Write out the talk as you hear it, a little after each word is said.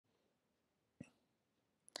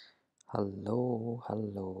Hello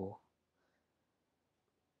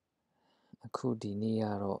အခုဒီနေ့က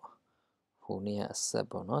တော့ဟိုနေ့ကအဆက်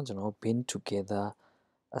ပေါ့နော်ကျွန်တော် been together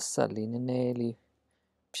အဆက်လေးနည်းနည်းလေး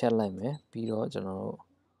ဖြတ်လိုက်မယ်ပြီးတော့ကျွန်တော်တို့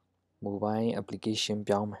mobile application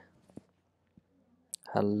ပြောင်းမယ်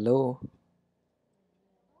Hello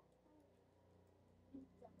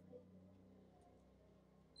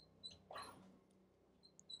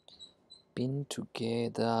been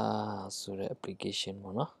together ဆိုတဲ့ application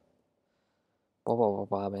ပေါ့နော်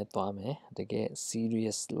ပေါ်ပဲသွားမယ်တကယ်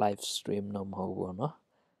serious live stream တော့မဟုတ်ဘူးပေါ့နော်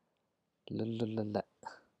လွတ်လပ်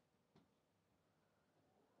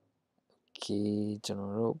Okay ကျွန်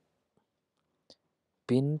တော်တို့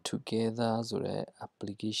been together ဆိုတဲ့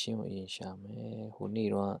application ကိုအရင်ရှာမယ်ဟိုနေ့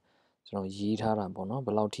တော့ကျွန်တော်ရေးထားတာပေါ့နော်ဘ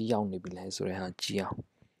ယ်လောက်ထိရောက်နေပြီလဲဆိုတဲ့ဟာကြည့်အောင်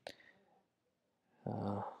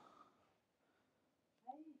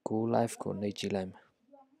go live ကိုနှိပ်ကြည့်လိုက်မယ်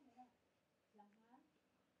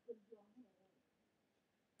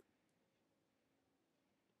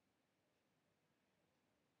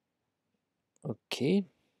Okay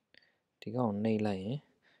ဒီကောင်နှိပ်လိုက်ရင်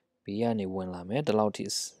ဘေးကနေဝင်လာမယ်ဒီလောက်ထိ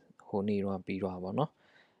ဟိုနေ့တော့ပြီးတော့ပါနော်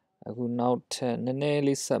အခုနောက်ထပ်နည်းနည်း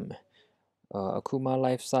လေးဆက်မယ်အခုမှ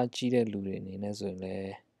live စကြည့်တဲ့လူတွေအနေနဲ့ဆိုရင်လ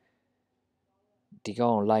ည်းဒီကော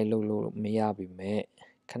င် live လုပ်လို့မရပြီမဲ့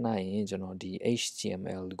ခဏရင်ကျွန်တော်ဒီ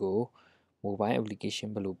HTML ကို mobile application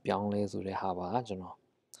ဘယ်လိုပြောင်းလဲဆိုတဲ့ဟာပါကျွန်တော်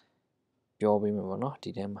ပြောပေးမယ်ပေါ့နော်ဒီ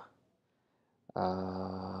ထဲမှာ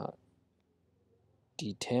ဒီ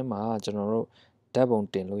ထဲမှာကျွန်တော်တို့ဓာတ်ပုံ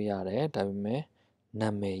တင်လို့ရတယ်ဒါပေမဲ့နာ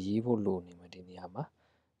မည်ရေးဖို့လိုနေမယ်ဒီနေရာမှာ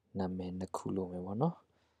နာမည်နှစ်ခုလိုမယ်ပေါ့နော်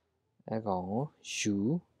အဲကောင်ကို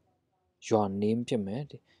your name ဖြစ်မယ်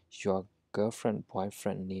your girlfriend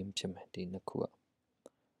boyfriend name ဖြစ်မယ်ဒီနှစ်ခုက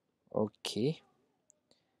okay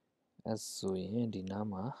အဲဆိုရင်ဒီနား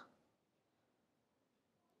မှာ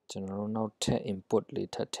ကျွန်တော်တို့နောက်ထပ် input လေး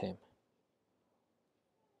ထပ်ထည့်မယ်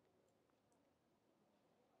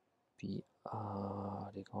ပြီး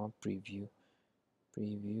ဒီကောင် preview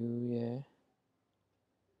ရဲ့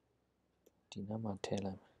ဒီနားမှာထည့်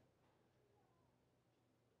လိုက်မယ်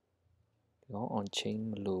ဒီကောင် on chain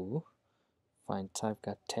မလို့ file type က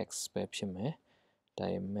text ပဲဖြစ်မယ်ဒါ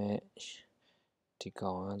ပေမဲ့ဒီ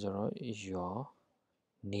ကောင်ကကျွန်တော် your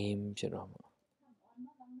name ဖြစ်တော့မှာ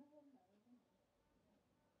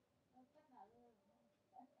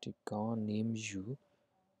ဒီကောင် name you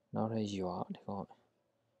နောက်ထပ် your ဒီကောင်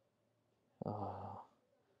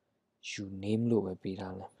you name လို့ပဲပေး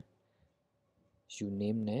ထားလိုက် you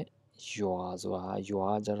name နဲ့ your ဆိုတာ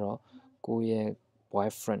your ကကျတော့ကိုယ့်ရဲ့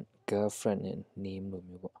boyfriend girlfriend နဲ့ name လို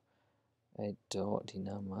မျိုးပေါ့အဲ့တော့ဒီ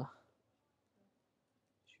နားမှာ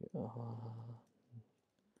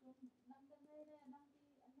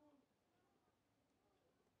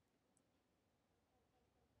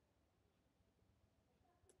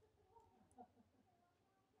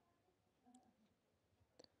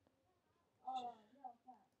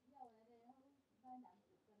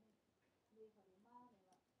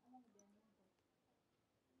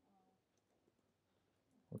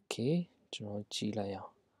okay ကျွန်တော်ကြည့်လိုက်အော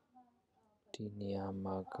င်ဒီနေရာ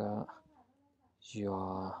မှာက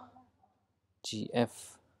your gf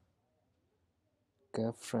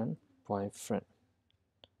girlfriend boyfriend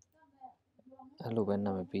အဲ့လိုပဲ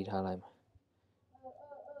နာမည်ပေးထားလိုက်မယ်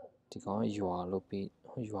ဒီကောင် your လို့ပေး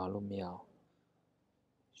your လို့မရအောင်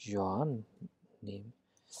your name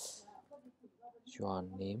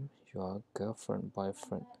your girlfriend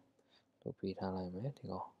boyfriend လို့ပေးထားလိုက်မယ်ဒီ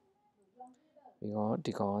ကောင်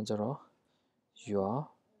ကကျတော့ your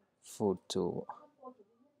photo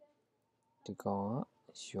ဒီကောင်က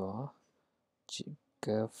your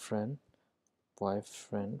girlfriend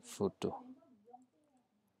boyfriend photo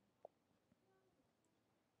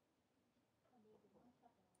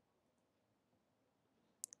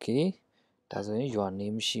okay ဒါဆိုရင် your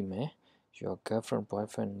name ရှိမယ် your girlfriend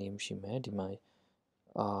boyfriend name ရှိမယ်ဒီမှာ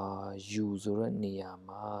you ဆိုတဲ့နေရာ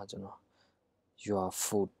မှာကျွန်တော် your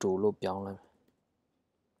photo လို့ပြောင်းလိုက်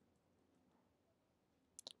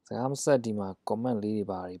စကားမဆက်ဒီမှာ comment လေးတွေ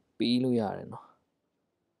ပါပေးလို့ရတယ်เนาะ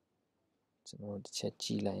ကျွန်တော်တစ်ချက်ကြ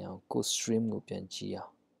ည့်လိုက်အောင်ကို stream ကိုပြန်ကြည့်အော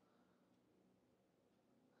င်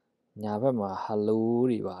ညာဘက်မှာ hello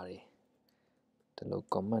တွေပါတယ်ဒီလို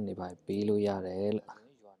comment တွေပါပေးလို့ရတယ်လို့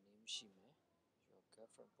your name ရှိမယ် your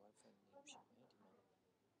girlfriend boyfriend name ရှိမယ်ဒီမှာ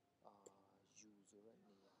you ဆိုတဲ့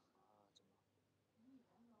နေရာမှာကျွန်တော်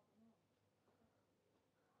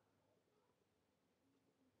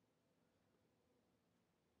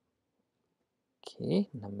okay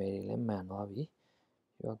နာမည်တွေလည်းမှန်သွားပြီ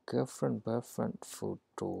your girlfriend boyfriend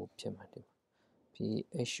photo ဖြစ်မှာဒီ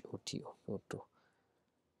photo photo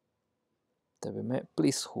ဒါပေမဲ့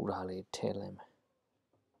please ဟိုတာလေးထည့်လိုက်မယ်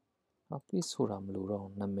please ဆိုတာမလို့တော့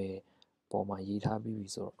နာမည်ပေါ်မှာရေးထားပြီးပြီ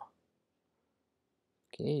ဆိုတော့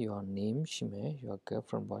okay your name ရှိမယ် your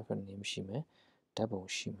girlfriend boyfriend name ရှိမယ်ဓာတ်ပုံ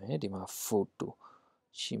ရှိမယ်ဒီမှာ photo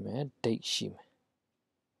ရှိမယ် date ရှိမယ်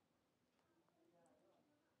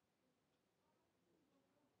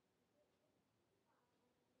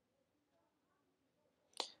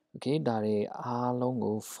okay ဒါတွေအားလုံး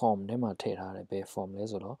ကို form ထဲမှာထည့်ထားတယ်ဘယ် form လဲ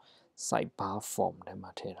ဆိုတော့ sidebar form ထဲမှာ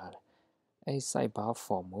ထည့်ထားတယ်အဲ့ sidebar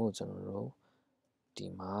form ကိုကျွန်တော်တို့ဒီ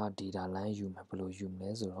မှာ data လမ်းယူမယ်ဘယ်လိုယူမ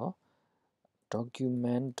လဲဆိုတော့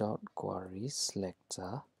document.query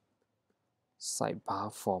selector sidebar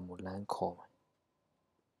form ကိုလမ်းခေါ်မယ်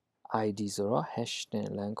id ဆိုတော့ hash နဲ့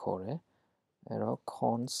လမ်းခေါ်တယ်အဲ့တော့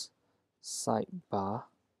cons sidebar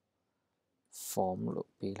form လို့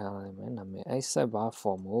ပေးထားလိုက်မယ်နာမည်အဲ့ sidebar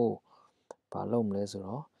form ကိုဘာလုပ်မလဲဆို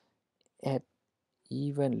တော့ add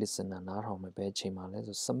event listener နားထောင်မယ်ဘယ်အချိန်မှာလဲ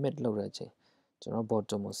ဆို submit လုပ်တဲ့အချိန်ကျွန်တော်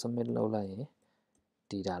bottom ကို submit လုပ်လိုက်ရင်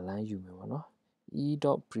data လမ်းယူမယ်ပေါ့နော်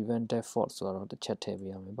e.prevent default ဆိုတော့တစ်ချက်ထည့်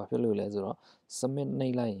ပေးရမယ်ဘာဖြစ်လို့လဲဆိုတော့ submit နှိ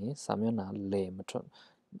ပ်လိုက်ရင်စာမျက်နှာလည်မထွက်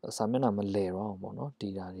စာမျက်နှာမလည်တော့အောင်ပေါ့နော်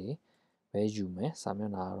data တွေပဲယူမယ်စာမျ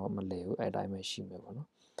က်နှာကတော့မလည်ဘူးအဲ့တိုင်းပဲရှိမယ်ပေါ့နော်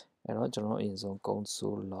အဲ့တော့ကျွန်တော်အရင်ဆုံး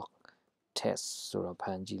console log test ဆိုတော့ဖ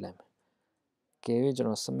န်ကြည့်လိုက်မယ်ကဲကျွန်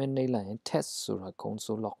တော် submit နှိပ်လိုက်ရင် test ဆိုတာ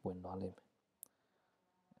console log ဝင်သွားလိမ့်မယ်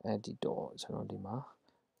အဲ့ဒီတော့ကျွန်တော်ဒီမှာ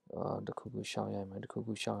တခုခုရှောက်ရိုက်မယ်တခု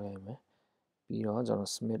ခုရှောက်ရိုက်မယ်ပြီးတော့ကျွန်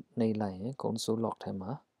တော် submit နှိပ်လိုက်ရင် console log ထဲ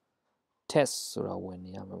မှာ test ဆိုတာဝင်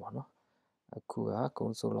နေရမှာပေါ့နော်အခုက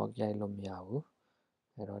console log ရိုက်လို့မရဘူး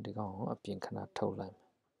အဲ့တော့ဒီကောင်ကိုအပြင်ခဏထုတ်လိုက်မယ်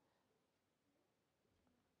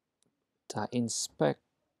ဒါ inspect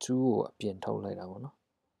to ကိုအပြင်ထုတ်လိုက်တာပေါ့နော်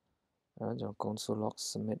အဲ့တော့ကျွန်တော် console log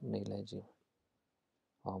submit နှိပ်လိုက်ကြည့်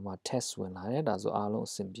ဟောမှာ test ဝင်လာတယ်ဒါဆိုအားလုံး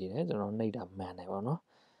အဆင်ပြေတယ်ကျွန်တော်နှိပ်တာမှန်တယ်ပေါ့နော်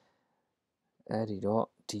အဲ့ဒီတော့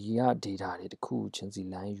ဒီက data တွေတစ်ခုချင်းစီ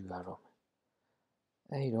လမ်းယူရတော့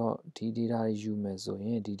အဲ့တော့ဒီ data တွေယူမယ်ဆိုရ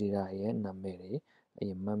င်ဒီ data ရဲ့နာမည်တွေအရ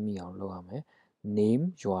င်မှတ်မိအောင်လုပ်ရမယ် name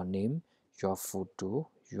your photo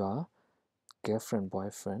your girlfriend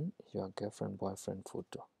boyfriend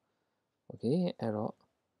photo okay အဲ့တော့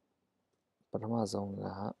ပထမဆုံးက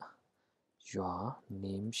your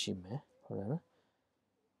name ရှိမယ်ဟုတ်တယ်နော်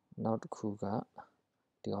နောက်တစ်ခုက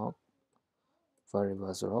ဒီကောင်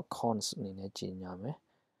variable ဆိုတော့ cons အနေနဲ့ကြီးညာမယ်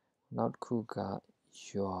နောက်တစ်ခုက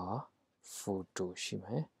your photo ရှိမ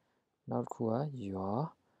ယ်နောက်တစ်ခုက your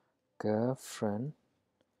girlfriend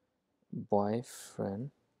boyfriend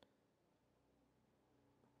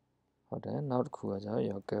ဟုတ်တယ်နောက်တစ်ခုကကျတော့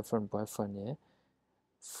your girlfriend boyfriend ရဲ့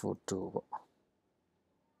photo ပေါ့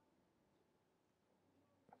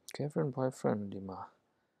girlfriend boyfriend ဒီမှာ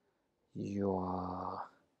your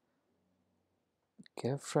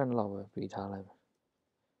girlfriend လောက်ပဲပေးထားလိုက်မယ်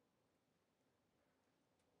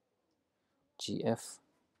gf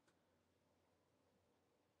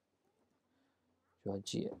your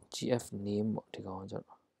gf name ပေါ့ဒီကောင်ကကျ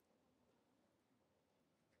တော့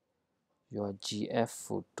your gf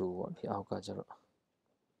photo ပေါ့ဒီအောက်ကကျတော့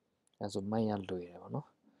အဲဆိုမိုက်ရလွယ်တယ်ပေါ့နော်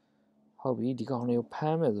ဟုတ်ပြီဒီကောင်လေးကိုဖ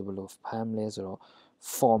မ်းမယ်ဆိုဘယ်လိုဖမ်းမလဲဆိုတော့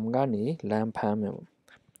form ကနေလမ်းဖမ်းမယ်ပေါ့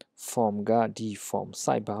form ကဒီ form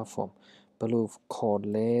sidebar form ဘယ်လိုခေါ်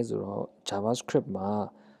လဲဆိုတော့ javascript မှာ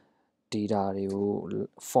data တွေကို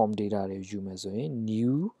form data တွေယူမယ်ဆိုရင်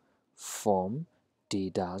new form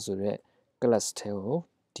data ဆိုတဲ့ class ထဲကို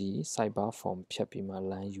ဒီ sidebar form ဖြတ်ပြီးမှ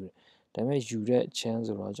လမ်းယူတယ်ဒါပေမဲ့ယူတဲ့ chance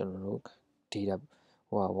ဆိုတော့ကျွန်တော်တို့ data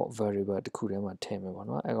ဟိုပါပေါ့ variable တစ်ခုထဲမှာထည့်မယ်ပေါ့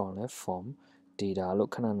နော်အဲ့ကောင်လဲ form data လို့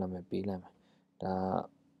ခဏနာမည်ပေးလိုက်မယ်ဒါ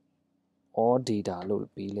all data လို့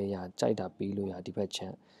ပေးလဲရကြိုက်တာပေးလို့ရဒီဘက်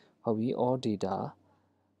chance ဟုတ်ပြီ all data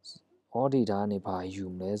ကနေဘာယူ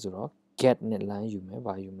မလဲဆိုတော့ get နဲ့လမ်းယူမယ်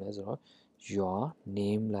ဘာယူမလဲဆိုတော့ your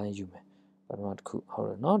name လမ်းယူမယ်ပထမတစ်ခုဟုတ်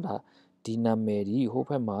တယ်เนาะဒါဒီနာမည်ဒီဟိုဘ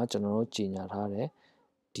က်မှာကျွန်တော်တို့ကြီးညာထားတယ်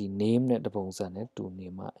ဒီ name နဲ့တပုံစံနဲ့တူနေ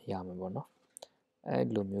မှရမှာပေါ့เนาะအဲ့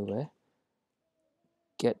လိုမျိုးပဲ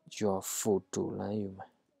get your photo လမ်းယူမ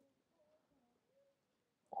ယ်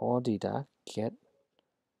all data get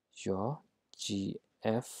your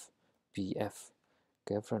gf bf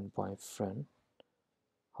girlfriend boyfriend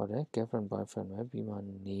ဟုတ်တယ် girlfriend boyfriend ပဲပြီးမှ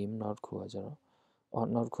name နောက်တစ်ခုကကျတော့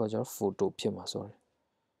နောက်တစ်ခုကကျတော့ photo ဖြစ်မှာ sorry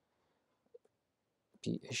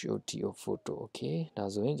photo photo okay ဒါ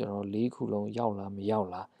ဆိုရင်ကျွန်တော်၄ခုလုံးရောက်လားမရောက်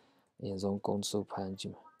လားအရင်ဆုံး console ဖမ်းကြ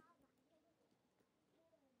ည့်မယ်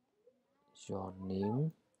your name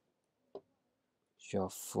your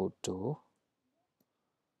photo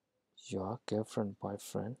your girlfriend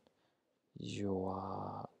boyfriend your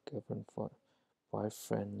girlfriend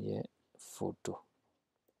boyfriend ရဲ့ photo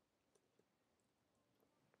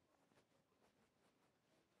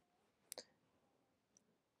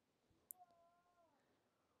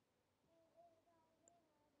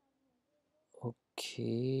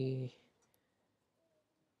okay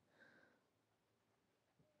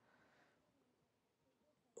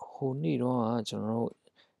ဟိုနေ့တော့ကျွန်တော်တို့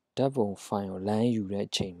ဓာတ်ပုံ file ကိုလမ်းယူတဲ့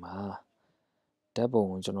အချိန်မှာဓာတ်ပုံ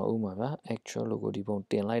ကိုကျွန်တော်ဥပမာဗျာ actual လို့ကိုဒီပုံ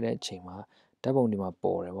တင်လိုက်တဲ့အချိန်မှာဓာတ်ပုံဒီမှာ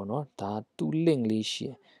ပေါ်တယ်ပေါ့နော်ဒါသူ့ link လေးရှိတ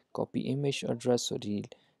ယ် copy image address ဆိုဒီ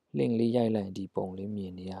link လေးရိုက်လိုက်ဒီပုံလေးမြ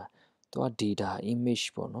င်နေရသူက data image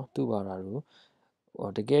ပေါ့နော်သူ့ဘာသာလို့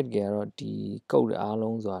တကယ်တော့ဒီကုတ်အား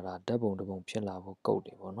လုံးဆိုတာဓာတ်ပုံတစ်ပုံဖြစ်လာဖို့ကုတ်တ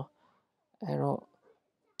ယ်ပေါ့နော်အဲ့တော့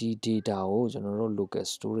ဒီ data ကိုကျွန်တော်တို့ local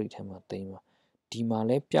storage ထဲမှာသိမ်းပါဒီမှာ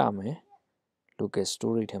လဲပြမယ် local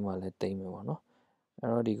storage ထဲမှာလဲသိမ်းမယ်ပေါ့နော်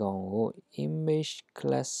အဲ့တော့ဒီကောင်ကို image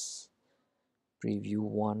class preview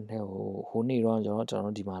 1ထဲကိုဟိုနေ့တော့ကျွန်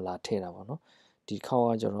တော်ဒီမှာလာထည့်တာပေါ့နော်ဒီခေါက်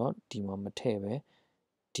ကကျွန်တော်ဒီမှာမထည့်ပဲ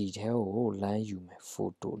ဒီထဲကိုလမ်းယူမယ်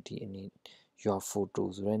photo ဒီအနေ your photo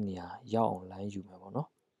ဆိုတဲ့နေရာရောက်အောင်လမ်းယူမယ်ပေါ့နော်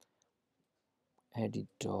အဲ့ဒီ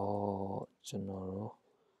တော့ကျွန်တော်တို့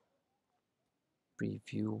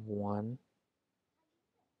preview 1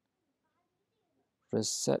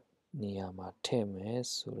 reset နေရာမှာထည့်မယ်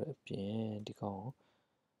ဆိုတဲ့အပြင်ဒီကောင်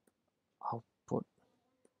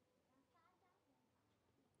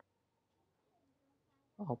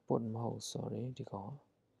output မဟုတ် sorry ဒီကောင်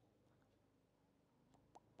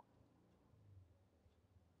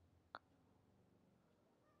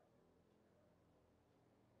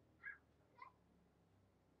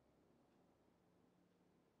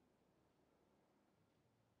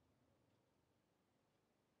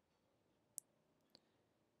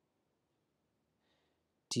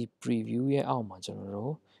ဒီ preview ရဲ့အောက်မှာကျွန်တော်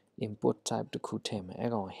တို့ input type တစ်ခုထည့်မယ်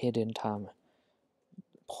အဲ့ကောင် hidden ထားမယ်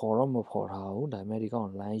ဖော်တော့မဖော်ထားဘူးဒါပေမဲ့ဒီကောင်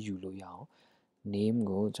line ယူလို့ရအောင် name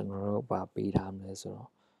ကိုကျွန်တော်တို့ပါပေးထားမယ်ဆိုတော့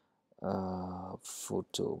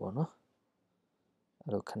photo ပေါ့နော်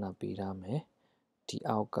အဲ့လိုခဏပေးထားမယ်ဒီ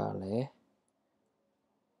အောက်ကလည်း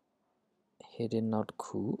hidden နောက်တစ်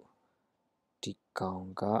ခုဒီကောင်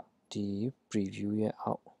ကဒီ preview ရဲ့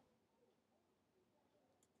အောက်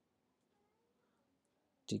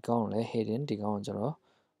ဒီကောင်လည်း hidden ဒီကောင်ကျွန်တော်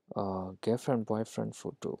girlfriend boyfriend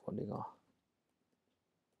photo ပေါ့ဒီကောင်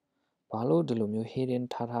ဘာလို့ဒီလိုမျိုး hidden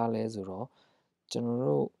ထားလဲဆိုတော့ကျွန်တော်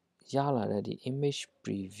တို့ရလာတဲ့ဒီ image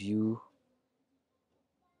preview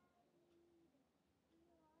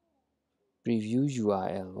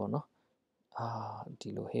URL ပေါ့နော်ဒီ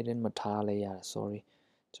လို hidden မထားလဲရတယ် sorry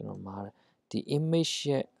ကျွန်တော်မှားတယ်ဒီ image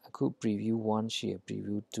ရဲ့အခု preview 1ရှိရ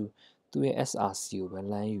preview 2သူ့ရဲ့ src ကိုပဲ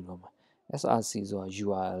လမ်းယူတော့မှာ src ဆိုတာ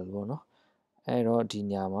URL ပေါ့နော်အဲ့တော့ဒီ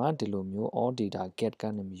ညမှာဒီလိုမျိုး all data get က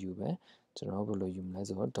နေမယူပဲကျွန်တော်ဘယ်လိုယူမလဲ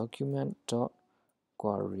ဆိုတော့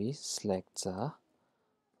document.query selector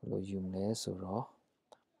ဘယ်လိုယူမလဲဆိုတော့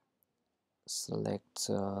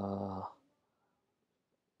selector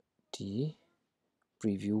ဒီ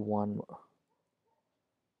preview 1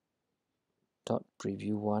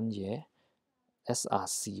 preview 1ရဲ့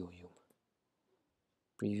src ကိုယူ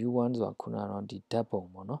preview 1ဆိုတာခုနကတော့ဒီဓာတ်ပုံ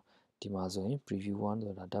ပေါ့နော်ဒီမှာဆိုရင် preview 1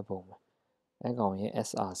ဆိုတာဓာတ်ပုံပဲအဲ့ကောင်ရဲ့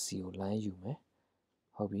src ကိုလမ်းယူမယ်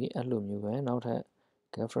ဟုတ်ပြီအဲ့လိုမျိုးပဲနောက်ထပ်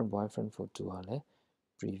girlfriend boyfriend photo ကလည်း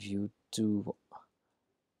preview 2ပေါ့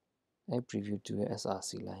အဲ့ preview 2ရဲ့ src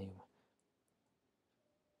လမ်းယူမယ်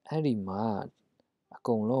အဲ့ဒီမှာအ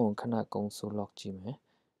ကုန်လုံးခဏ console log ကြည့်မယ်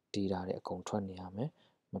data တွေအကုန်ထွက်နေရမယ်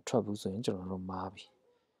မထွက်ဘူးဆိုရင်ကျွန်တော်တို့မှားပြီ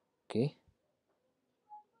okay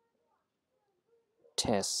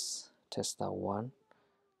tester 1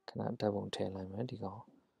ခဏဓာတ်ပုံထည့်လိုက်မယ်ဒီကောင်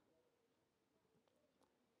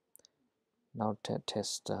နောက်ထပ်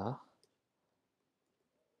tester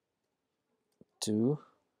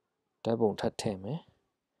 2ဓာတ်ပုံထပ်ထည့်မယ်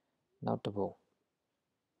နောက်တစ်ပုံ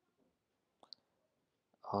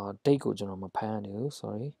date ကိုကျွန်တော်မဖမ်းရနေဘူး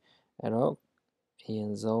sorry အဲ့တော့အရ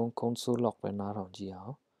င်ဆုံး console log ပဲနားထောင်ကြည့်အော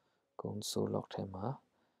င် console log ထဲမှာ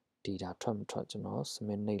data ထွက်မထွက်ကျွန်တော်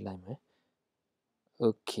submit နှိပ်လိုက်မယ်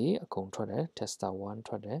okay အကုန်ထွက်တယ် tester 1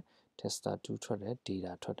ထွက်တယ် tester 2ထွက်တယ်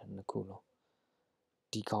data ထွက်တယ်နှစ်ခုလုံး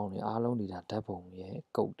ဒီကောင်တွေအားလုံး data ဓာတ်ပုံရဲ့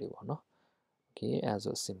ကုတ်တွေပေါ့နော် okay အဲ့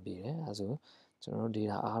ဆိုအဆင်ပြေတယ်အဲ့ဆိုကျွန်တော်တို့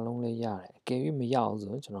data အားလုံးလေးရတယ်အကယ်၍မရအောင်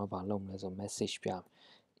ဆိုကျွန်တော်ဘာလုပ်မလဲဆို message ပြမယ်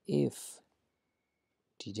if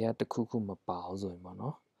ဒီထဲတစ်ခုခုမပါအောင်ဆိုရင်ပေါ့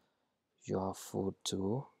နော် your photo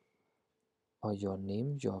or your name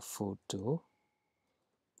your photo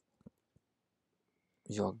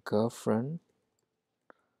your girlfriend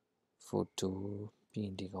photo ပြီးရ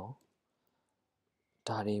င်ဒီကောင်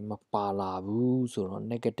ဒါတွေမပါလာဘူးဆိုတော့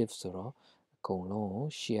negative ဆိုတော့အကုန်လုံးကို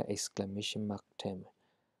share exclamation mark ထည့်မယ်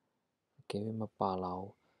အကယ်၍မပါလာ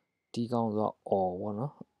ဘူးဒီကောင်ဆိုတော့ or ပေါ့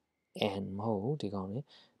နော် and မဟုတ်ဘူးဒီကောင်လေး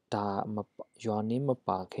your name မ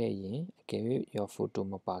ပါခဲ့ရင်အကယ်၍ your photo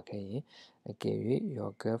မပါခဲ့ရင်အကယ်၍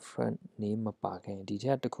 your girlfriend name မပါခဲ့ရင်ဒီထ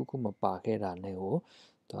က်တစ်ခုခုမပါခဲ့တာနဲ့ကို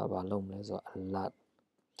သူကဘာလုပ်မလဲဆိုတော့ alert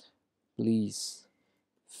please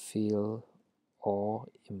fill all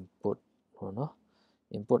input ဟုတ်နော်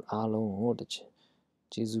input အားလုံးကို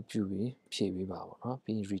ကျေးဇူးပြုပြီးဖြည့်ပေးပါပေါ့နော်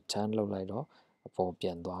ပြီး return လုပ်လိုက်တော့အပေါ်ပြ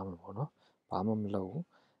န်သွားမှာပေါ့နော်ဘာမှမလုပ်ဘူး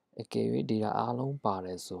အကယ်၍ data အားလုံးပါတ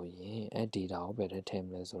ယ်ဆိုရင်အဲ data ကိုဘယ်ထဲထည့်မ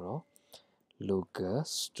လဲဆိုတော့ local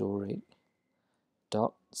storage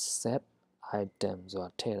dot set item ဆိုတာ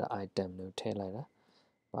ထည့်တာ item လို့ထည့်လိုက်တာ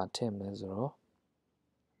ဘာထည့်မလဲဆိုတော့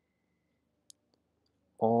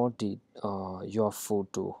all the your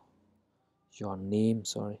photo your name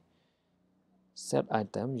sorry set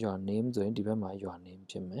item your name ဆိုရင်ဒီဘက်မှာ your name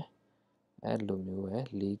ဖြစ်မယ်အဲလိုမျိုးပဲ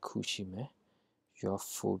၄ခုရှိမယ် your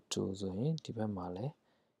photo ဆိုရင်ဒီဘက်မှာလည်း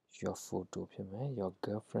your photo ဖြစ်မယ် your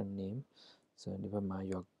girlfriend name ဆိုရင်ဒီဘက်မှာ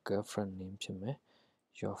your girlfriend name ဖြစ်မယ်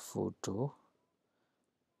your photo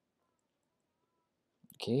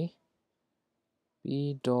okay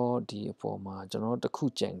ပြီးတော့ဒီအပေါ်မှာကျွန်တော်တစ်ခု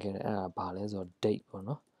ကြံခဲ့တယ်အဲ့ဒါဘာလဲဆိုတော့ date ပေါ့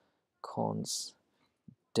နော် cons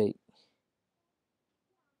date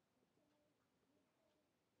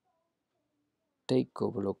date ကို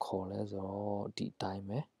ဘယ်လိုခေါ်လဲဆိုတော့ဒီအတိုင်း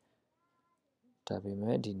ပဲဒါပေ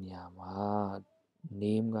မဲ့ဒီနေရာမှာ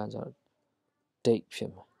name ကကျတော့ date ဖြ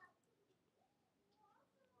စ်မှာ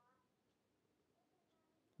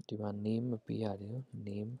ဒီမှာ name မပေးရသေးဘူး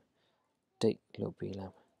name date လို့ပေးလို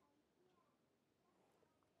က်မယ်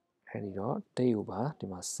အဲ့ဒီတော့ date ကိုပါဒီ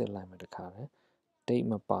မှာစစ်လိုက်မယ်တခါလဲ date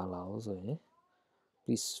မပါလာဘူးဆိုရင်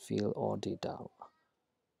please fill all data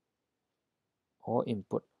all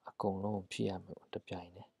input အကုန်လုံးဖြည့်ရမယ်တပြိုင်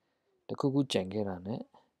တည်းတခုခုကြံခဲ့တာ ਨੇ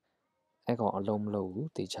အဲ့ကောင်အလုံးမလုံးဘူး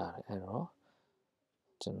သိချတယ်အဲ့တော့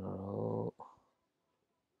ကျွန်တော်တို့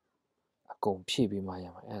အကုန်ဖြည့်ပေးမှရ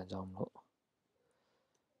မှာအဲ့ဒါကြောင့်မလို့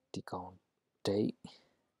ဒီကောင် date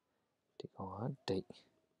ဒီကောင်က date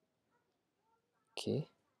okay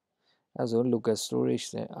အဲ့ဆို local storage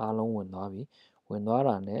နဲ့အားလုံးဝင်သွားပြီဝင်သွား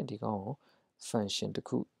တာ ਨੇ ဒီကောင်ကို function တစ်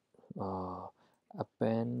ခု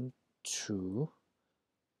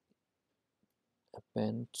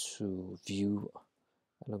append to view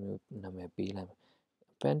အဲ့လိုမျိုးနာမည်ပေးလိုက်မယ်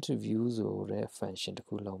append to view ဆိုတဲ့ function တစ်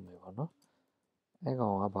ခုလုပ်မယ်ပေါ့နော်အဲ့ကော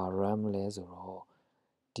င်ကဘာ run လဲဆိုတော့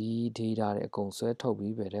ဒီ data တွေအကုန်ဆွဲထုတ်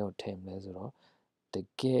ပြီးဘယ်ထဲကိုထည့်မလဲဆိုတော့တ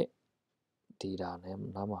ကယ် data နဲ့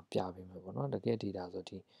နောက်မှပြပေးမယ်ပေါ့နော်တကယ် data ဆို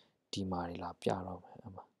ဒီမှာတွေလာပြတော့မယ်အ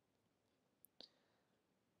မှ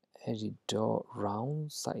အဲ့ဒီတော့ round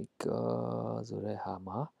cycle ဆိုတဲ့ဟာ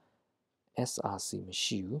မှာ src မ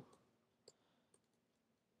ရှိဘူး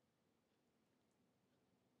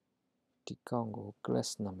ဒီကောင်ကို class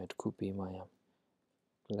နာမည်တစ်ခုပေးမှရမယ်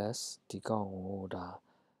class ဒီကောင်ကိုဒါ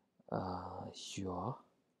your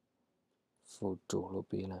photo လို့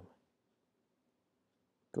ပေးလိုက်မယ်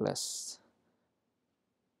class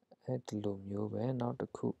အဲ့ဒီလိုမျိုးပဲနောက်တ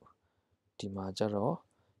စ်ခုဒီမှာကျတော့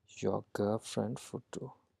your girlfriend photo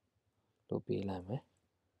လို့ပေးလိုက်မယ်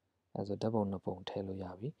အဲဆိုဓာတ်ပုံနှစ်ပုံထည့်လို့ရ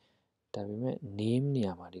ပြီဒါပေမဲ့ name နေ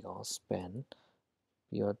ရာမှာဒီကောင် span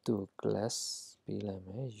ပြီးတော့သူ့ class ပေးလိုက်မ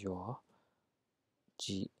ယ် your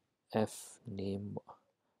gf name ပေါ့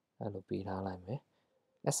အဲ့လိုပေးထားလိုက်မယ်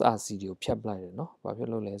src ကိုဖြတ်ပလိုက်တယ်เนาะဘာဖြစ်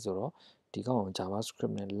လို့လဲဆိုတော့ဒီကောင်ကို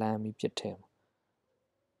javascript နဲ့လမ်းပြီးပြစ်ထည့်မှာ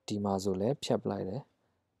ဒီမှာဆိုလဲဖြတ်ပလိုက်တယ်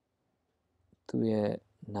သူ့ရဲ့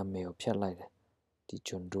နာမည်ကိုဖြတ်လိုက်တယ်ဒီ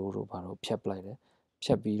ဂျွန်ဒိုတို့ဘာလို့ဖြတ်ပလိုက်တယ်ဖြ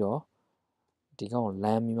တ်ပြီးတော့ဒီကောင်ကိုလ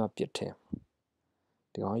မ်းပြီးမှပြစ်ထည့်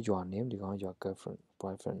ဒီကောင် your name ဒီကောင် your girlfriend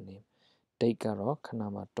boyfriend name date ကတော့ခဏ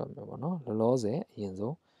မှတွက်မယ်ပေါ့နော်လောလောဆယ်အရင်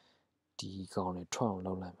ဆုံးဒီကောင်တွေထွက်အောင်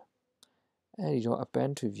လုပ်လိုက်မယ်အဲ့ဒီတော့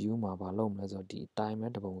append to view မှာဘာလုပ်မလဲဆိုတော့ဒီအတိုင်းပဲ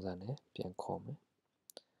တပုံစံနဲ့ပြန်ခေါ်မယ်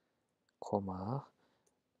ခေါ်မှာ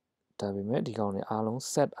ဒါပေမဲ့ဒီကောင်တွေအားလုံး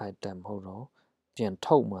set item မဟုတ်တော့ပြန်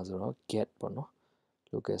ထုတ်မှာဆိုတော့ get ပေါ့နော်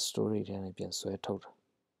local storage ထဲနဲ့ပြန်ဆွဲထုတ်တာ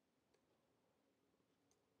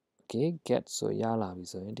okay get ဆိုရလာပြီ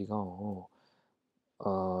ဆိုရင်ဒီကောင်ကို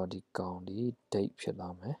ဒီကောင်ဒီ date ဖြစ်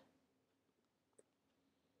သွားမယ်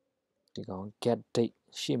ဒီကောင် get date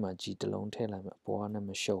ရှေ့မှာ G တစ်လုံးထည့်လိုက်မယ်အပေါ်ကနဲ့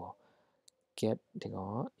မရှုပ်အောင် get ဒီကော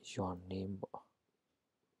င်က your name ပေါ့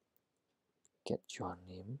get your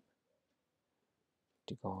name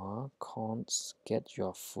ဒီကောင်က cons get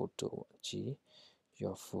your photo G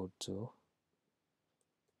your photo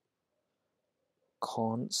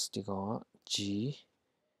cons ဒီကောင်က G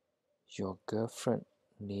your girlfriend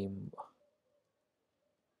name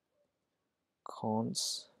cons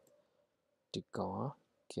ဒီကောင်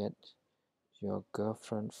က get your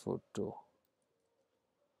girlfriend photo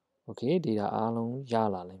okay data အားလုံးရ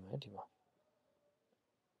လာလိမ့်မယ်ဒီမှာ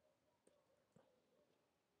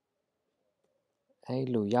အဲ့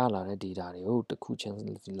လိုရလာတဲ့ data တွေကိုတစ်ခုချင်း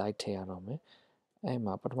လိုက်ထည့်ရတော့မယ်အဲ့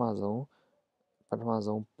မှာပထမဆုံး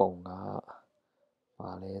ပုံက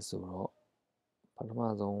ဘာလဲဆိုတော့ပထမ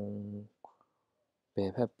ဆုံးဘ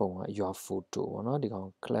ယ်ဖက်ပုံက your photo ပေါ့နော်ဒီကောင်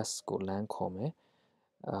class ကိုလမ်းခေါ်မယ်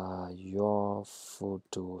your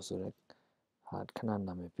photo ဆိုတဲ့ဟာခဏ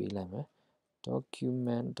နာမည်ပေးလိုက်မယ်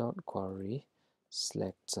document.query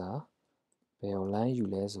selector ဘယ်ကိုလမ်းယူ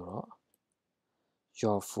လဲဆိုတော့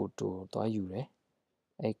your photo သွားယူတယ်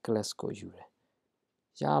အဲ့ class ကိုယူတယ်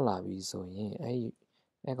ရလာပြီဆိုရင်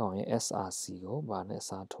အဲ့ကောင်ရဲ့ src ကိုဘာနဲ့အ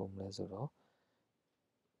စားထိုးမလဲဆိုတော့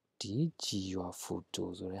ဒီ your photo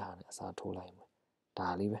ဆိုတဲ့ဟာနဲ့အစားထိုးလိုက်မယ်ဒါ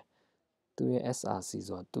လေးပဲသူ့ရဲ့ src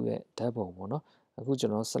ဆိုတာသူ့ရဲ့ဓာတ်ပုံပေါ့နော်အခုကျွ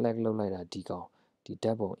န်တော် select လုပ်လိုက်တာဒီကောင်ဒီဓာ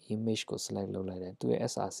တ်ပုံ image ကို select လုပ်လိုက်တယ်သူ့ရဲ့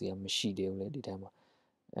src ကမရှိသေးဘူးလေဒီထဲမှာ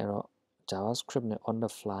အဲ့တော့ javascript နဲ့ on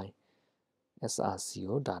the fly src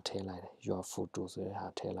ကိုဒါထည့်လိုက်တယ် your photo ဆိုတဲ့ဟာ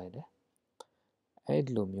ထည့်လိုက်တယ်အဲ့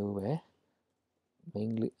လိုမျိုးပဲ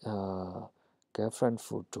mainly girlfriend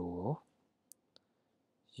photo ကို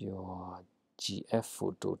your gf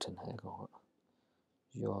photo ထင်တယ်ကောင်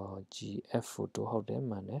your gf photo ဟုတ်တယ်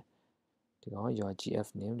မှန်တယ်ဒီကောင် your gf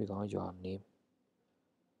name ဒီကောင် your name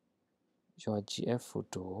your gf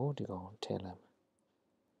photo ကိုဒီကောင်ထည့်လိုက်မ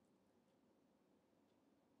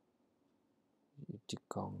ယ်ဒီ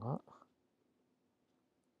ကောင်က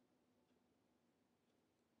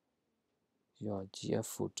your gf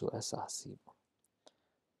photo src ပေါ့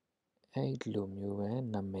အဲ့လိုမျိုးပဲ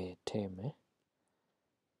နာမည်ထည့်မယ်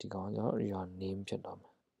ဒီကောင်ကျတော့ your name ဖြစ်တော့မ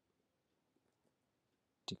ယ်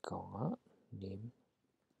ဒီကောင်က name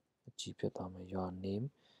အကြီးဖြစ်သွားမယ် your name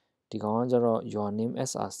ဒီကောင်ကကျတော့ your name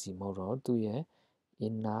src မဟုတ်တော့သူ့ရဲ့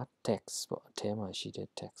inner text ပေါ့အထဲမှာရှိတဲ့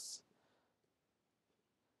text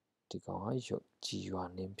ဒီကောင်က your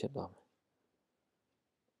name ဖြစ်သွားမယ်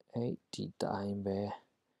အဲ့ဒီတိုင်းပဲ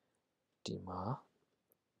ဒီမှာ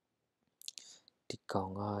ဒီကော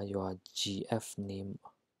င်က your gf name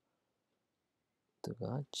သူက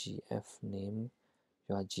gf name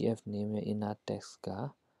your gf name ရဲ့ inner text က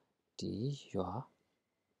ဒီ your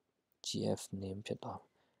gf name ဖြစ်သွားမ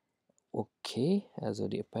ယ် okay အဲ့ဆို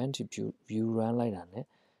ဒီ attribute view run လိုက်တာနဲ့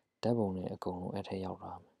ဓာတ်ပုံတွေအကုန်လုံးအဲ့ထဲရောက်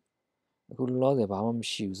သွားမယ်အခုလောလောဆယ်ဘာမှမ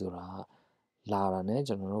ရှိဘူးဆိုတာလာတာနဲ့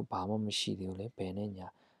ကျွန်တော်တို့ဘာမှမရှိသေးဘူးလေဘယ်နဲ့ညာ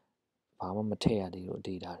ဘာမှမထည့်ရသေးလို့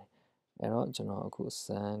data တွေအဲ့တော့ကျွန်တော်အခုစ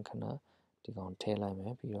မ်းခဏဒီကောင်ထည့်လိုက်မ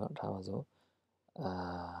ယ်ပြီးတော့ထားပါစို့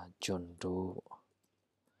John Doe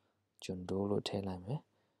လို့ထည့်လိုက်မယ်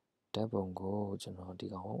ဓာတ်ပုံကိုကျွန်တော်ဒီ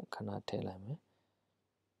ကောင်ခဏထည့်လိုက်မယ်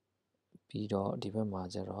ပြီးတော့ဒီဘက်မှာ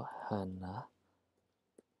ကျတော့ Hannah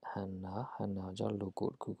ကြောင့် logo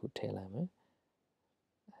တစ်ခုထည့်လိုက်မယ်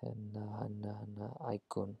Hannah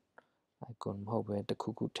icon မဟုတ်ပဲတစ်ခု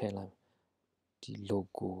ထည့်လိုက်ဒီ logo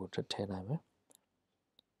ကိုထည့်လိုက်မယ်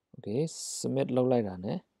okay submit လုပ်လိုက်တာ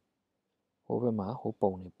ਨੇ ဟိုဘက်မှာဟို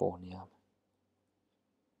ပုံတွေပေါ်နေရမယ်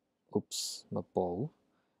oops မပေါ်ဘူး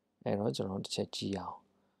အဲ့တော့ကျွန်တော်တစ်ချက်ကြည့်အောင်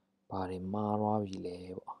ဘာတွေမှားသွားပြီလဲ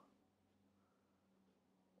ပေါ့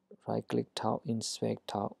right click ထောက် inspect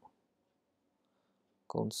ထောက်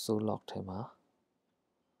console log ထဲမှာ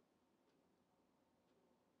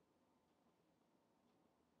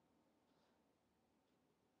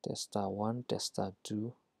tester 1 tester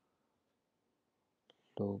 2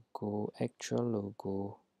 logo actual logo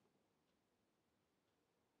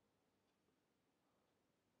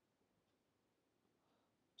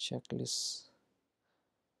checklist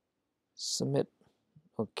submit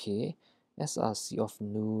okay src of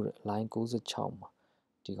new line 96မှာ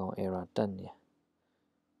ဒီကောင် error တက်နေ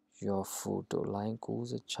your photo line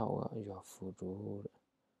 96က your photo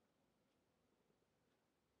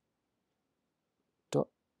dot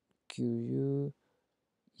qu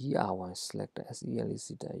select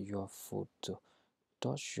select your photo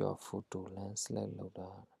dot your photo line select လုပ်တာ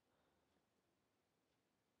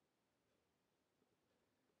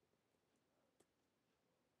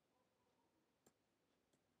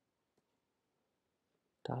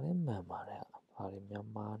ဒါလည်းမှန်ပါတယ်ဘာတွေများ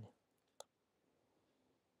မှားနေ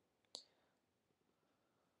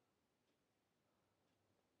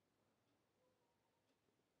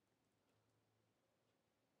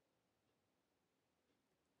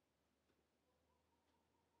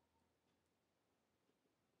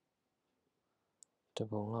တ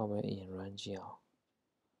ပုံလောက်ပဲအရင် run ကြည့်အောင်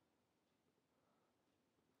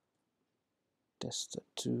tester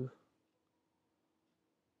 2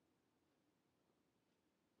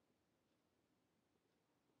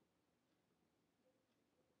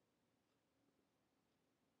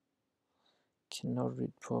 cannot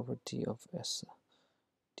read property of s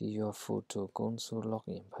ဒီ your photo console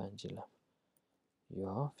login ဖန်ကြည့်လိုက်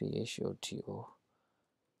your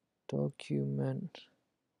photo document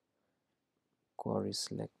query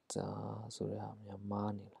selector ဆိုတဲ့ဟာများ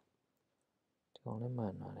မားနေလားဒီကောင်လည်းမှ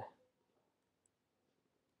န်လာတယ်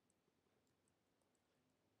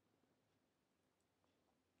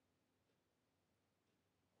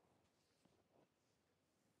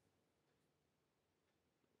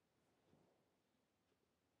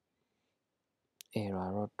error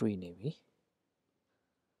တော့တွေ့နေပြီ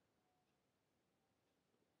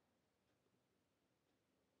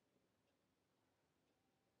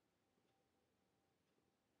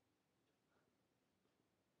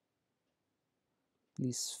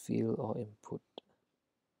please fill or input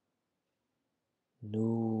no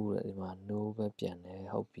တဲ့ဒီမှာ no ပဲပြန်တယ်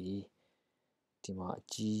ဟုတ်ပြီဒီမှာအ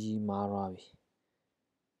ကြီးမားသွားပြီ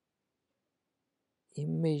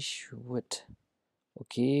image width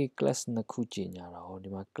okay class နှစ်ခုကျင်ညာတာဟောဒီ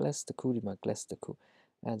မှာ class တစ်ခုဒီမှာ class တစ်ခု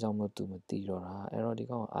အဲကြောင့်မလို့သူမသိတော့တာအဲ့တော့ဒီ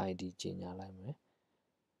ကောင် id ကျင်ညာလိုက်မယ်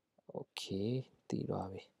okay သိသွား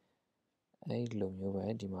ပြီအဲ့လိုမျိုးပဲ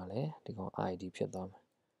ဒီမှာလဲဒီကောင် id ဖြစ်သွားမယ်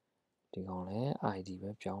ဒီကောင်လဲ id ပဲ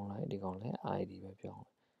ပြောင်းလိုက်ဒီကောင်လဲ id ပဲပြောင်း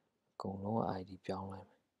လိုက်အကုန်လုံး id ပြောင်းလိုက်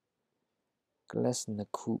မယ် class နှ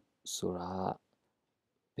စ်ခုဆိုတာ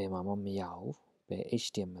ဘယ်မှာမှမရဘူးဘယ်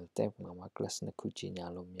html tag မှာမှ class နှစ်ခုကျင်ညာ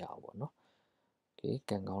လို့မရဘူးပေါ့နော် okay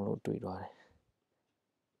ကန်ကောင်းလို့တွေ့သွားတယ်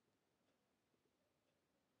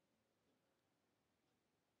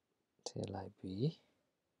ထည့်လိုက်ပြီ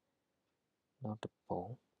နောက်တစ်ပုံ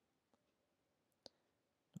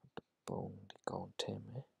ဒီကောင်ထည့်မ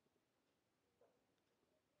ယ်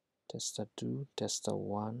tester 2 tester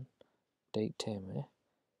 1 date ထည့်မယ်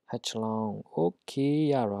hatch long okay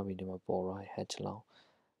ရသွားပြီဒီမှာပေါ်သွားပြီ hatch long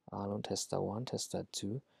အားလုံး tester 1 tester 2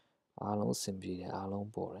အားလုံးအဆင်ပြေတယ်အားလုံး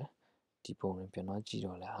ပေါ်တယ်ဒီပုံနဲ့ပြန်တော့ကြည့်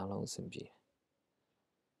တော့လဲအားလုံးအဆင်ပြေတယ်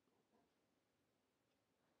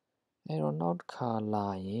အဲ့တော့နောက်တစ်ခါလာ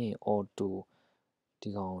ရင် auto ဒီ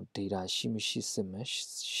ကောင် data ရှိမရှိစစ်မယ်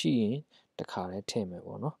ရှိရင်တစ်ခါတည်းထည့်မယ်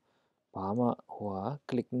ပေါ့နော်ဘာမှဟိုဟာ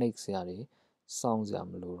click နှိပ်စရာတွေစောင့်စရာ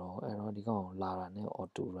မလိုတော့အဲ့တော့ဒီကောင်လာတာနဲ့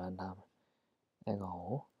auto run ထားမယ်အဲ့ကောင်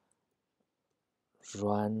ကို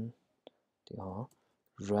run ဒီကောင်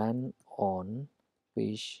run on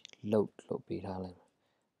page load လို့ပေးထားလိုက်မ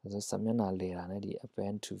ယ်ဆိုစာမျက်နှာလေတာနဲ့ဒီ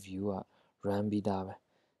append to view က run ပြီးသားပဲ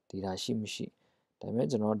data ရှိမရှိဒါပေမဲ့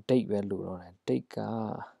ကျွန်တော် date ပဲလိုတော့တယ် date က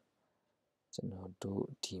ကျွန်တော်တို့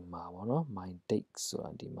ဒီမှာပေါ့နော် my date ဆိုတာ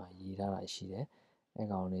ဒီမှာရေးထားတာရှိတယ်အဲ့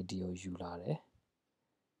ကောင်လေးဒီကိုယူလာတယ်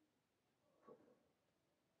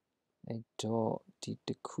အဲ့တော့ဒီတ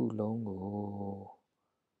စ်ခုလုံးကို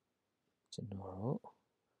ကျွန်တော်တို့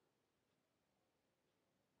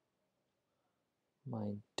my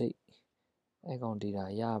date အဲ့ကောင် data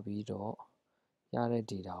ရပြီးတော့ရတဲ့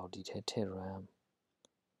data ကိုဒီထဲထည့် run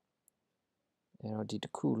အဲ့တော့ဒီတ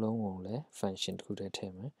စ်ခုလုံးကိုလည်း function တစ်ခုထဲထ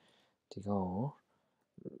ည့်မယ်ဒီကောင်ကို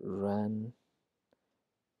run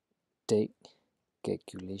date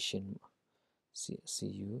calculation cu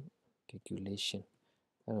calculation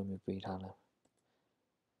အဲ့လိုမျိုးပေးထားလိုက်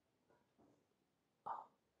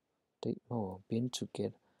date မဟုတ် bin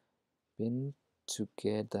together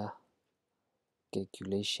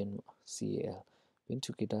calculation cal bin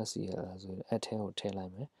together cal ဆိုရင်အဲ့ထဲကိုထည့်လို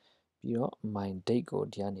က်မယ်ပြီးတော့ my date ကို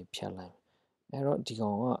ဒီကနေဖြတ်လိုက်မယ်အဲ့တော့ဒီကော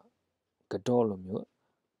င်ကကတော့လိုမျိုး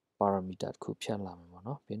parameter တစ်ခုဖြတ်လာမယ်ပေါ့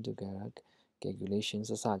နော် bin together calculation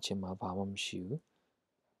စစချင်းမှာဘာမှမရှိဘူး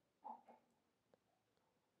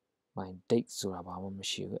my date ဆိုတာဘာမှမ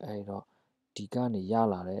ရှိဘူးအဲ့တော့ဒီကနေရ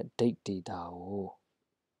လာတဲ့ date data ကို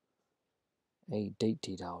အဲ့ date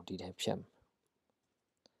data ကိုဒီထဲဖြတ်မယ်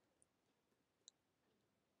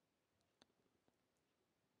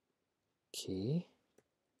okay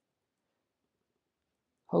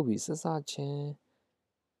ဟုတ်ပြီစစချင်း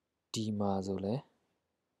ဒီမှာဆိုလဲ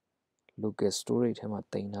local storage ထဲမှာ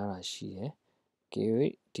တင်ထားတာရှိတယ်ကေ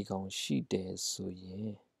ဒီကောင်ရှိတယ်ဆိုရ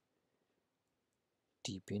င်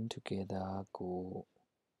ဒီ bin together ကို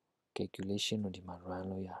calculation ကိုဒီမှာ run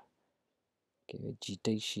လို့ရတယ်ကေ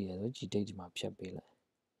gdate ရှိတယ်ဆို gdate ဒီမှာဖြတ်ပေးလိုက်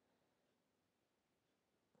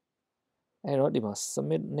အဲ့တော့ဒီမှာ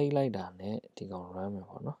submit နှိပ်လိုက်တာနဲ့ဒီကောင် run မယ်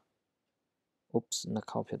ပေါ့နော် oops နှစ်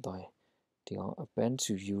ခေါက်ဖြစ်သွားရင်ဒီကောင် append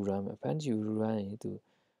to view run append to view run ရင်သူ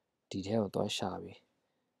ဒီထဲကိုသွားရှာပြီ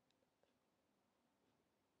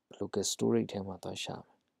local storage ထဲမှာသွားရှာမ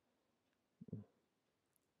ယ်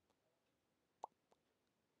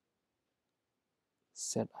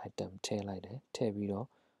set item ထည့်လိုက်တယ်ထည့်ပြီးတော့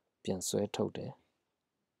ပြန်ဆွဲထုတ်တယ်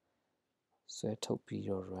ဆွဲထုတ်ပြီး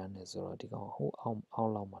တော့ run တယ်ဆိုတော့ဒီကောင်ဟိုအော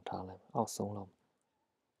က်လောက်မှာထားလိုက်အောက်ဆုံးလောက်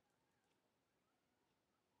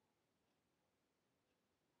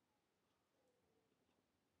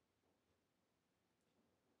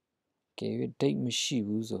ကဲ date မရှိ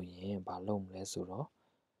ဘူးဆိုရင်ဘာလုပ်မလဲဆိုတော့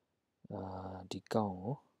ဒီကောင်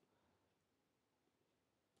ကို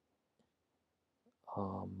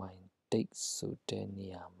my date ဆိုတဲ့နေ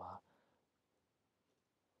ရာမှာ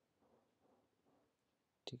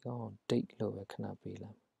ဒီကောင် date လို့ပဲခဏပေး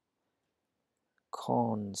လိုက်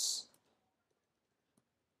cons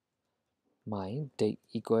my date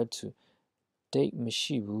equal to date မ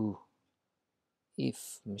ရှိဘူး if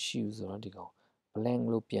မရှိဘူးဆိုတော့ဒီကောင် blank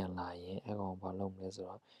လို့ပြန်လာရင်အဲ့ကောင်ဘာလုပ်မလဲဆို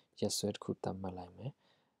တော့ရက်စွဲတစ်ခုသတ်မှတ်လိုက်မယ်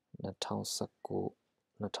2019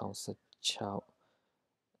 2016 2016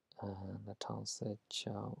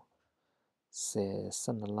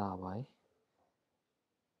 12လပိုင်း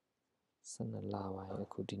12လပိုင်းအ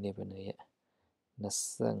ခုဒီနေ့ပဲနေ့ရက်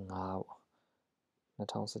25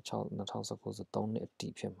 2016 2019ဆို3နှစ်အတိ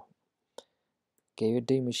ဖြစ်မှာကဲ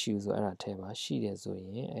date မရှိဘူးဆိုအဲ့ဒါထဲပါရှိတယ်ဆိုရ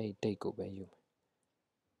င်အဲ့ဒီ date ကိုပဲယူမယ်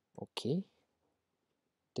okay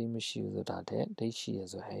date မရှိဘူးဆိုဒါတဲ့ date ရှိတယ်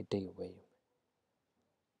ဆိုအဲ့ဒီ date ကိုပဲယူမယ်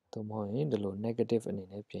သို့မဟုတ်ရင်ဒီလို negative အနေ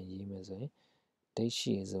နဲ့ပြန်ရေးမယ်ဆိုရင် date ရှိ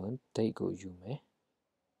ရင်ဆိုရင် date ကိုယူမယ်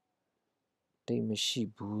date မရှိ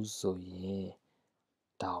ဘူးဆိုရင်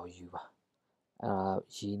ဒါကိုယူပါအဲ့ဒါ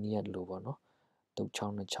ရေးနည်းရလို့ပေါ့နော်တုတ်ချော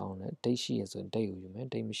င်းနဲ့ချောင်းနဲ့ date ရှိရဆိုရင် date ကိုယူမယ်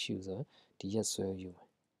date မရှိဘူးဆိုရင်ဒီရက်စွဲကိုယူမယ်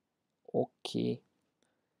okay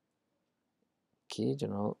okay ကျွ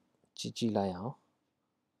န်တော်ကြည့်လိုက်အောင်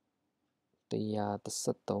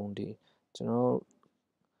133ဒီကျွန်တော်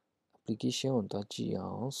application ကိုသွားကြည့်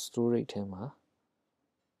အောင် storage ထဲမှာ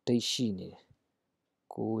date ရှိနေတယ်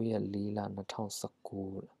9ရက်4လ2019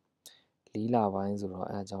 4လပိုင်းဆိုတော့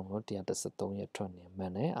အဲအကြောင်းလို့133ရက်ထွက်နေမှ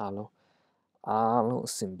န်တယ်အားလုံး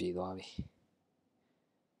အဆင်ပြေသွားပြီ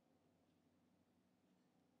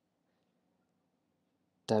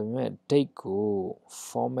ဒါပေမဲ့ date ကို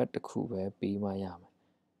format တစ်ခုပဲပေးမှရမယ်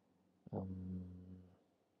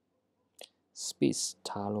space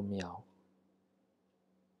ထားလို့မရအောင်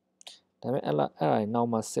ဒါပေမဲ့အဲ့ဒါနောက်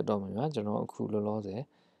မှစစ်တော့မှာကျွန်တော်အခုလောလောဆယ်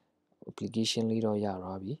application လေးတော့ရ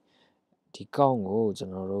သွားပြီဒီကောင့်ကိုကျွ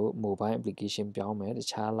န်တော်တို့ mobile application ပြောင်းမယ်တ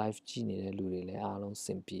ခြား live ကြည့်နေတဲ့လူတွေလည်းအားလုံးစ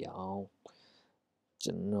င်ပြေအောင်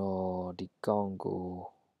ကျွန်တော်ဒီကောင့်ကို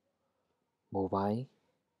mobile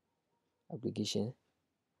application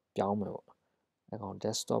ပြောင်းမယ်ပေါ့အဲကောင်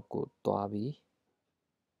desktop ကိုတွားပြီး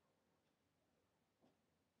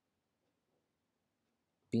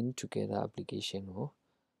pin together application ကို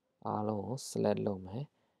အားလုံးကို select လုပ်မယ်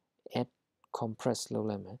add compress လုပ်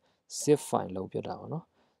လိုက်မယ် zip file လုပ်ပြတာပေါ့နော်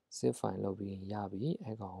zip file လုပ်ပြီးရပြီ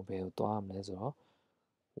အဲကောင်ကိုဘယ်ကိုတွားမလဲဆိုတော့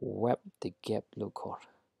web the gap လို့ခေါ်တ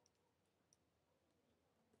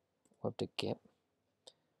ယ်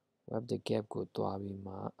web the gap ကိုတွားပြီး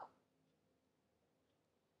မှ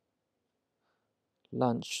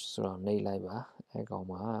launch ဆိုတော့နှိပ်လိုက်ပါအဲကောင်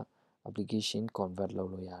မှာ application convert လု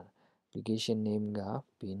ပ်လို့ရတယ် application name က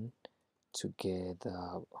pin together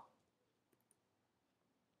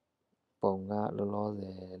ပုံကလောလောဆ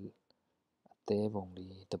ယ်အသေးပုံ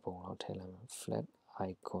လေးတစ်ပုံလောက်ထည့်လိုက်မယ် flat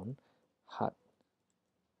icon heart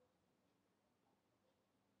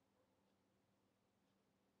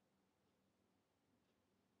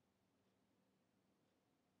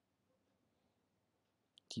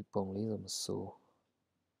ဒီပုံလေးဆိုမစိုး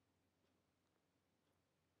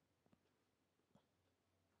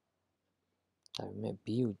ဒါပေမဲ့ B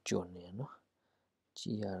ကိုကျွတ်နေနော်ကြ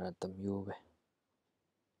ည့်ရတာတစ်မျိုးပဲ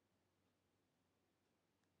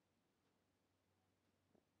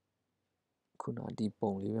ခုနဒီ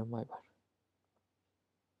ပုံလေးပဲမှိုက်ပါတယ်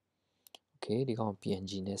okay ဒီကောင်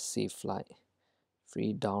PNG နဲ့ save လိုက်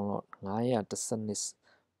free download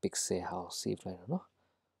 912 pixel ဟာ save လိုက်တော့နော်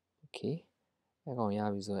okay အဲကောင်ရ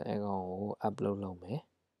ပြီဆိုရင်အဲကောင်ကို upload လုပ်မယ်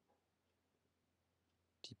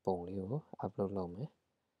ဒီပုံလေးကို upload လုပ်မယ်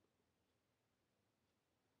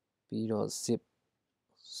ပြီးတော့ zip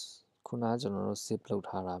ခုနကျွန်တော်တို့ zip လုပ်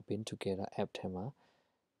ထားတာ pin together app ထဲမှာ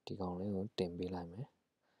ဒီကောင်လေးကိုတင်ပေးလိုက်မယ်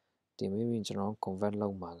တင်ပေးပြီးကျွန်တော် convert လု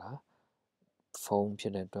ပ်မှာကဖုန်းဖြ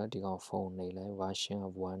စ်တဲ့အတွက်ဒီကောင်ဖုန်းနေလဲ version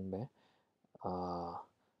of 1ပဲ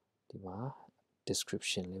ဒီမှာ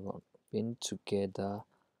description လေးပေါ့ pin together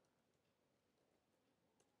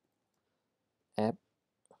app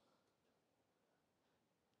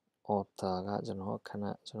author ကကျွန်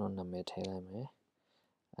တော်နာမည်ထည့်လိုက်မယ်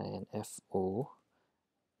info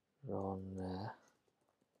ronald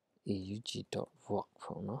aug.work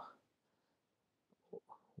ပေါ့နော်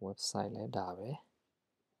website လဲဒါပဲ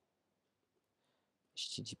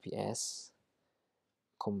https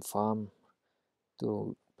confirm သူ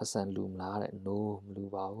ပတ်စံလူမလားတဲ့ no မလူ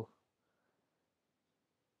ပါဘူး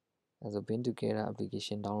အဲဆို pin together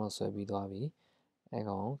application download ဆွဲပြီးသွားပြီအဲ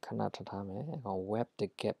ကောင်ခဏထားမယ်အဲကောင် web the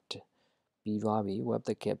gap ပြီးသွားပြီ web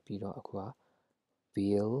the gap ပြီးတော့အခုက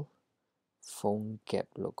build phone gap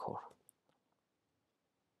လို့ခေါ်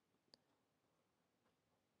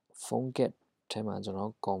phone get ထဲမှာကျွန်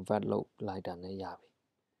တော် convert လုပ်လိုက်တာနဲ့ရပြီ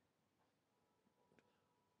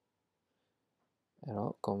အဲ့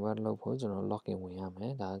တော့ convert လုပ်ဖို့ကျွန်တော် login ဝင်ရမ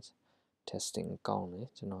ယ်ဒါ testing account လေ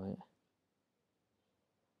ကျွန်တော်ရဲ့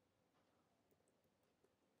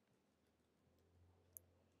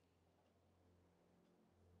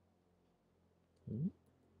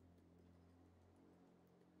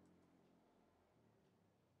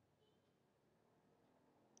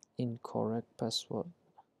incorrect password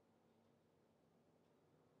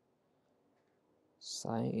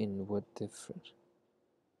sign in with different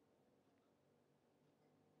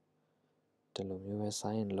ဒီလိုမျိုးပဲ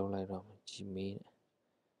sign in လုပ်လိုက်တော့ Gmail နဲ့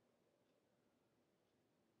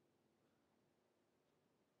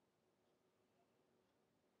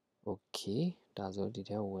okay ဒါဆိုဒီ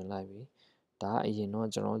ထဲဝင်လိုက်ပြီဒါအရင်တော့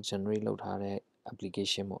ကျွန်တော် generate လုပ်ထားတဲ့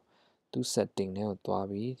application ပေါ့သူ setting ထဲကိုသွား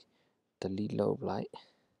ပြီး delete လုပ်လိုက်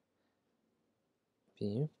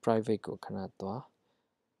ပြီးရင် private ကိုခဏသွား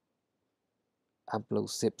upload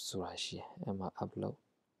zip ဆိုတာရှိတယ်အဲ့မှာ upload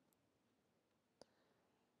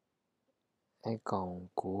အဲ့ကောင်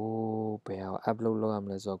ကိုဘယ်အောင် upload လုပ်ရမ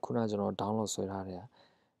လဲဆိုတော့ခုနကကျွန်တော် download ဆွဲထားတဲ့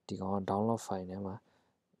ဒီကောင်က download file ထဲမှာ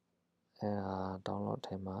အဲ့ဒါ download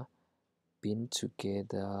ထဲမှာ bin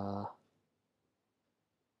together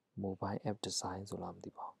mobile app design ဆိုလားမ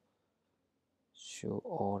သိပါဘူး show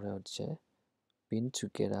order ချက် bin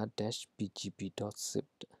together -bgp.zip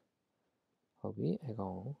ဟုတ်ပြီအဲ့ကော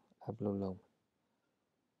င်ကို upload လုပ်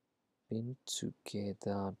bin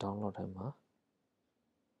together download ထဲမှာ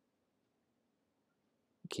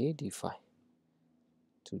okay ဒီ file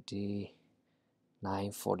today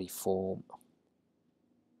 9:44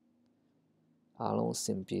အားလုံးအဆ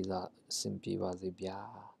င်ပြေပါစေဗျာ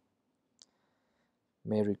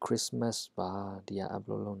Merry Christmas ပါဒီက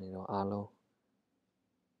upload လုပ်နေတော့အားလုံး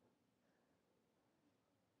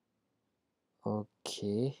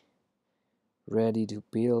okay ready to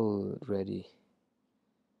build ready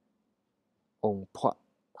on ဖွက်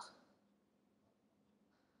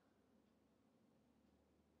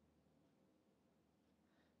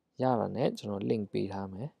ရတာနဲ့ကျွန်တော် link ပေးထား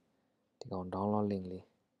မယ်ဒီကောင် download link လေး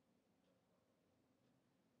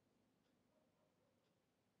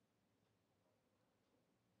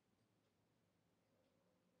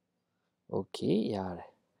okay ရတယ်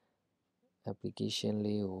application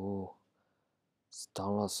လေးကို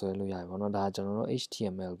download ဆွဲလို့ရတယ်ပေါ့နော်ဒါကျွန်တော်တို့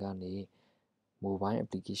HTML ကနေ mobile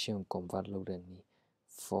application ကို convert လုပ်တဲ့နည်း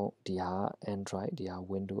phone ဒီဟာ Android ဒီဟာ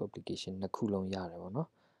Windows application နှစ်ခုလုံးရတယ်ပေါ့နော်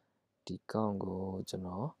ဒီကောင်ကိုကျွန်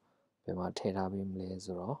တော်ဘယ်မှာထည့်ထားပေးမလဲ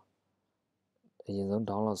ဆိုတော့အရင်ဆုံး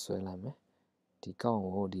download ဆွဲလိုက်မယ်ဒီကောင်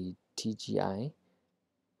ကိုဒီ TGI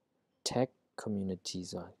tech community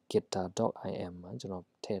ဆိုတာ gitter.im မှာကျွန်တော်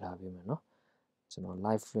ထည့်ထားပေးမယ်နော်ကျွန်တော်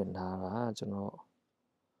live လွှင့်ထားတာကျွန်တော်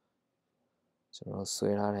ဆွဲ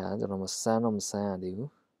ထားတဲ့ဟာကျွန်တော်မစမ်းရသေး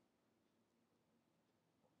ဘူး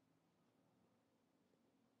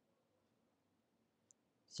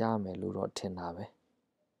ရမယ်လို့တော့ထင်တာပဲ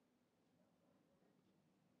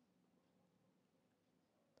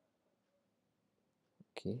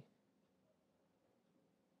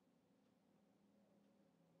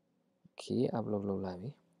okay upload လုပ်လိုက်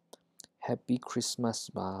ပြီ Happy Christmas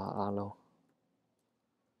ပါအားလုံး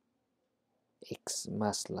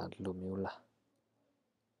Xmas လားလိုမျိုးလား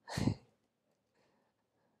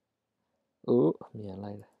အိုးမြန်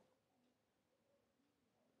လိုက်တယ်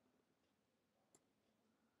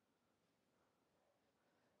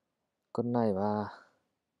good night ပါ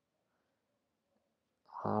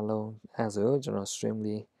အားလုံးအဲ့ဆိုကျွန်တော် stream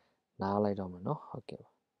လေးနားလိုက်တော့မယ်เนาะဟုတ်ကဲ့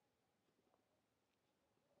ပါ